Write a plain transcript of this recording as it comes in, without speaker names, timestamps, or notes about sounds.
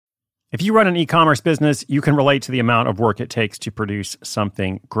If you run an e-commerce business, you can relate to the amount of work it takes to produce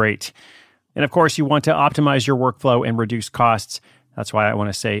something great. And of course, you want to optimize your workflow and reduce costs. That's why I want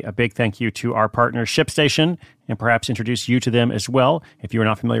to say a big thank you to our partner, ShipStation, and perhaps introduce you to them as well. If you're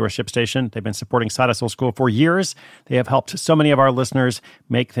not familiar with ShipStation, they've been supporting Side Hustle School for years. They have helped so many of our listeners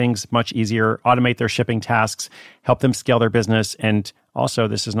make things much easier, automate their shipping tasks, help them scale their business, and also,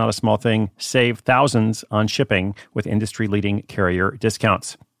 this is not a small thing, save thousands on shipping with industry-leading carrier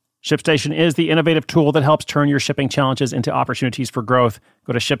discounts. ShipStation is the innovative tool that helps turn your shipping challenges into opportunities for growth.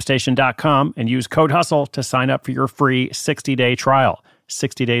 Go to ShipStation.com and use code HUSTLE to sign up for your free 60-day trial.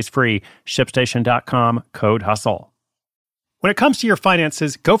 60 days free. ShipStation.com, code HUSTLE. When it comes to your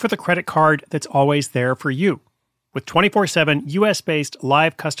finances, go for the credit card that's always there for you. With 24/7 US-based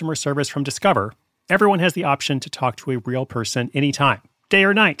live customer service from Discover, everyone has the option to talk to a real person anytime, day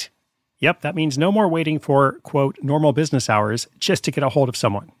or night. Yep, that means no more waiting for, quote, normal business hours just to get a hold of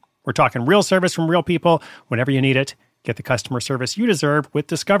someone. We're talking real service from real people whenever you need it. Get the customer service you deserve with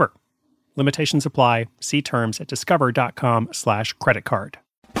Discover. Limitations apply. See terms at discover.com/creditcard.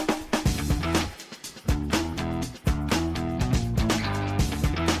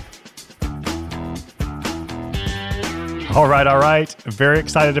 All right. Very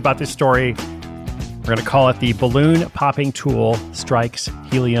excited about this story. We're going to call it the balloon popping tool strikes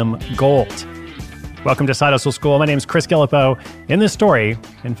helium gold. Welcome to Side Hustle School. My name is Chris Guillebeau. In this story,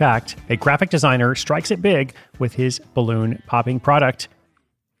 in fact, a graphic designer strikes it big with his balloon popping product.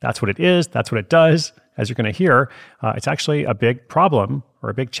 That's what it is. That's what it does. As you're going to hear, it's actually a big problem,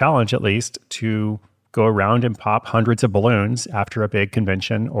 or a big challenge at least, to go around and pop hundreds of balloons after a big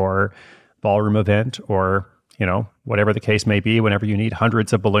convention or ballroom event or, whatever the case may be, whenever you need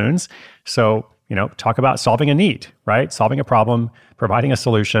hundreds of balloons. So, talk about solving a need, right? Solving a problem, providing a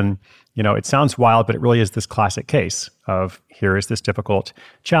solution. It sounds wild, but it really is this classic case of here is this difficult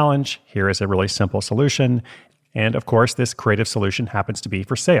challenge, here is a really simple solution, and of course, this creative solution happens to be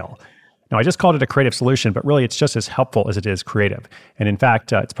for sale. Now, I just called it a creative solution, but really it's just as helpful as it is creative. And in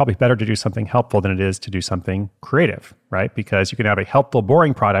fact, it's probably better to do something helpful than it is to do something creative, right? Because you can have a helpful,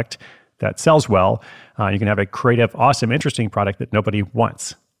 boring product that sells well. You can have a creative, awesome, interesting product that nobody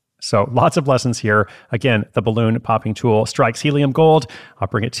wants. So lots of lessons here. Again, the balloon popping tool strikes helium gold. I'll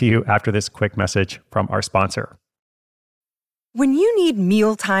bring it to you after this quick message from our sponsor. When you need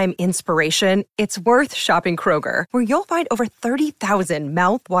mealtime inspiration, it's worth shopping Kroger, where you'll find over 30,000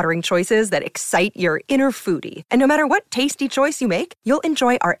 mouth-watering choices that excite your inner foodie. And no matter what tasty choice you make, you'll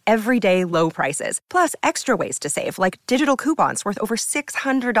enjoy our everyday low prices, plus extra ways to save, like digital coupons worth over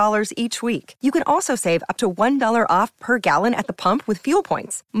 $600 each week. You can also save up to $1 off per gallon at the pump with fuel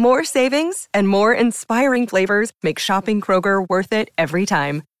points. More savings and more inspiring flavors make shopping Kroger worth it every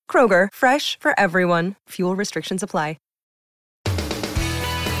time. Kroger, fresh for everyone. Fuel restrictions apply.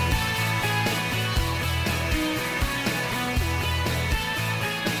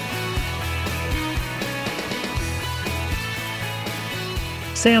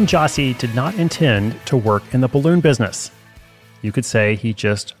 Sam Jassy did not intend to work in the balloon business. You could say he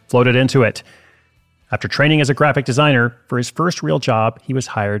just floated into it. After training as a graphic designer, for his first real job, he was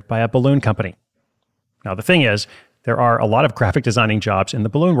hired by a balloon company. Now, the thing is, there are a lot of graphic designing jobs in the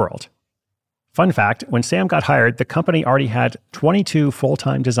balloon world. Fun fact, when Sam got hired, the company already had 22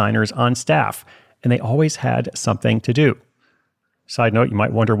 full-time designers on staff, and they always had something to do. Side note, you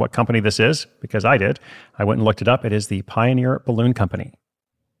might wonder what company this is, because I did. I went and looked it up. It is the Pioneer Balloon Company.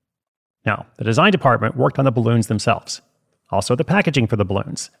 Now, the design department worked on the balloons themselves. Also the packaging for the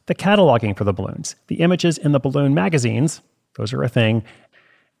balloons, the cataloging for the balloons, the images in the balloon magazines, those are a thing,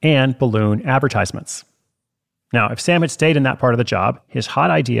 and balloon advertisements. Now, if Sam had stayed in that part of the job, his hot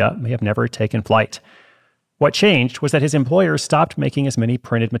idea may have never taken flight. What changed was that his employers stopped making as many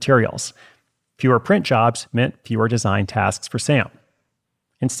printed materials. Fewer print jobs meant fewer design tasks for Sam.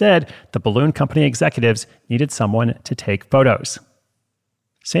 Instead, the balloon company executives needed someone to take photos.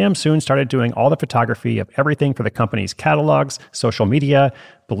 Sam soon started doing all the photography of everything for the company's catalogs, social media,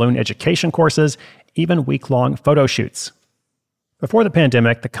 balloon education courses, even week-long photo shoots. Before the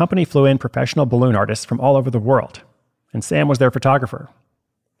pandemic, the company flew in professional balloon artists from all over the world, and Sam was their photographer.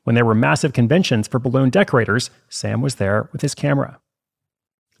 When there were massive conventions for balloon decorators, Sam was there with his camera.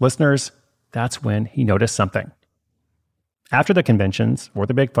 Listeners, that's when he noticed something. After the conventions, or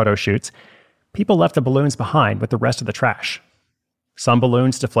the big photo shoots, people left the balloons behind with the rest of the trash. Some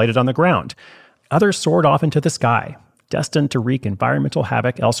balloons deflated on the ground. Others soared off into the sky, destined to wreak environmental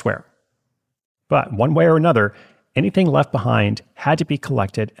havoc elsewhere. But one way or another, anything left behind had to be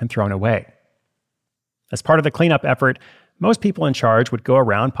collected and thrown away. As part of the cleanup effort, most people in charge would go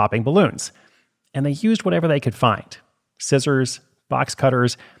around popping balloons, and they used whatever they could find. Scissors, box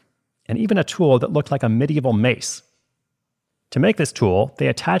cutters, and even a tool that looked like a medieval mace. To make this tool, they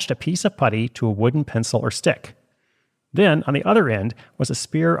attached a piece of putty to a wooden pencil or stick. Then, on the other end, was a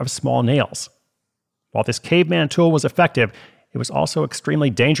spear of small nails. While this caveman tool was effective, it was also extremely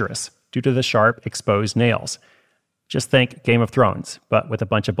dangerous due to the sharp, exposed nails. Just think Game of Thrones, but with a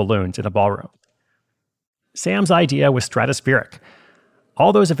bunch of balloons in a ballroom. Sam's idea was stratospheric.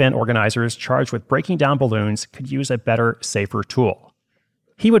 All those event organizers charged with breaking down balloons could use a better, safer tool.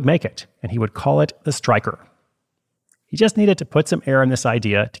 He would make it, and he would call it the Striker. He just needed to put some air in this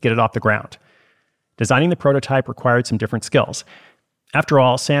idea to get it off the ground. Designing the prototype required some different skills. After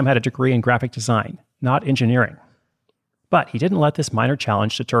all, Sam had a degree in graphic design, not engineering. But he didn't let this minor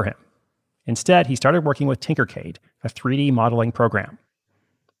challenge deter him. Instead, he started working with Tinkercade, a 3D modeling program.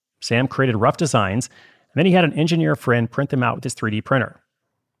 Sam created rough designs, and then he had an engineer friend print them out with his 3D printer.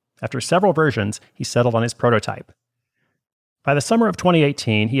 After several versions, he settled on his prototype. By the summer of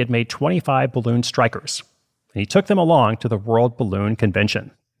 2018, he had made 25 balloon strikers, and he took them along to the World Balloon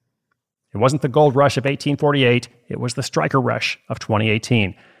Convention. It wasn't the gold rush of 1848, it was the striker rush of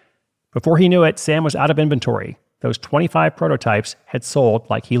 2018. Before he knew it, Sam was out of inventory. Those 25 prototypes had sold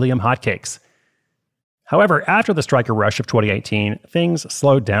like helium hotcakes. However, after the striker rush of 2018, things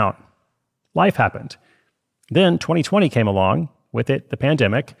slowed down. Life happened. Then 2020 came along, with it the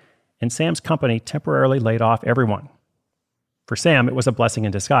pandemic, and Sam's company temporarily laid off everyone. For Sam, it was a blessing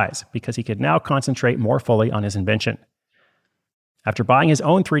in disguise because he could now concentrate more fully on his invention. After buying his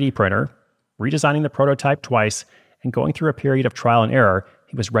own 3D printer, redesigning the prototype twice, and going through a period of trial and error,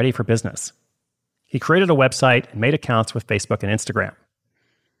 he was ready for business. He created a website and made accounts with Facebook and Instagram.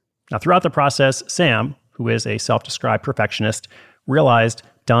 Now, throughout the process, Sam, who is a self-described perfectionist, realized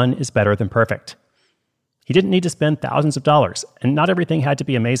done is better than perfect. He didn't need to spend thousands of dollars, and not everything had to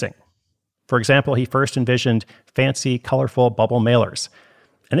be amazing. For example, he first envisioned fancy, colorful bubble mailers,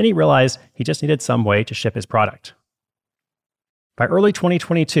 and then he realized he just needed some way to ship his product. By early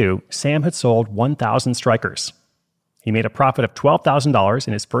 2022, Sam had sold 1,000 strikers. He made a profit of $12,000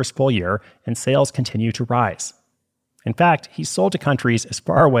 in his first full year, and sales continue to rise. In fact, he sold to countries as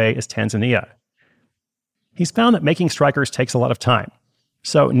far away as Tanzania. He's found that making strikers takes a lot of time.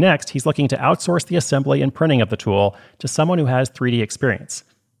 So next, he's looking to outsource the assembly and printing of the tool to someone who has 3D experience.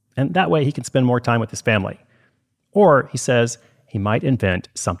 And that way he can spend more time with his family. Or, he says, he might invent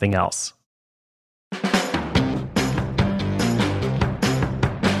something else.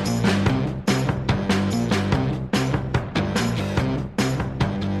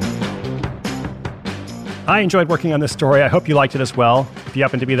 I enjoyed working on this story. I hope you liked it as well. If you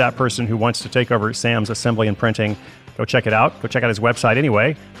happen to be that person who wants to take over Sam's assembly and printing, go check it out. Go check out his website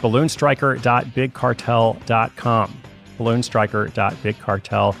anyway, balloonstriker.bigcartel.com.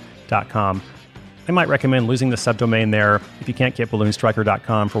 balloonstriker.bigcartel.com. I might recommend losing the subdomain there if you can't get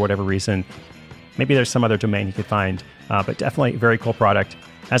balloonstriker.com for whatever reason. Maybe there's some other domain you could find, but definitely a very cool product.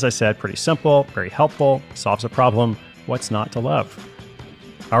 As I said, pretty simple, very helpful, solves a problem. What's not to love?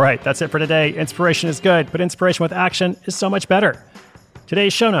 All right, that's it for today. Inspiration is good, but inspiration with action is so much better.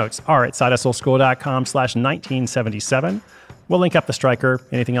 Today's show notes are at sidehustleschool.com/1977. We'll link up the striker,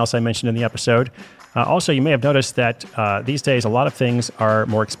 anything else I mentioned in the episode. Also, you may have noticed that these days a lot of things are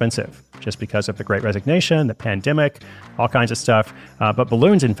more expensive just because of the Great Resignation, the pandemic, all kinds of stuff. But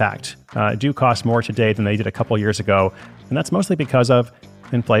balloons, in fact, do cost more today than they did a couple years ago. And that's mostly because of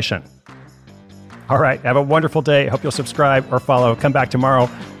inflation. All right, have a wonderful day. Hope you'll subscribe or follow. Come back tomorrow.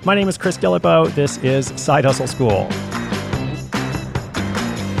 My name is Chris Guillebeau. This is Side Hustle School.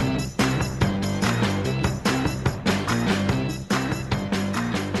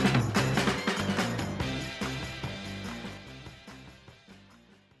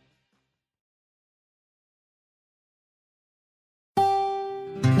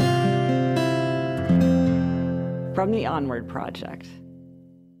 From the Onward Project.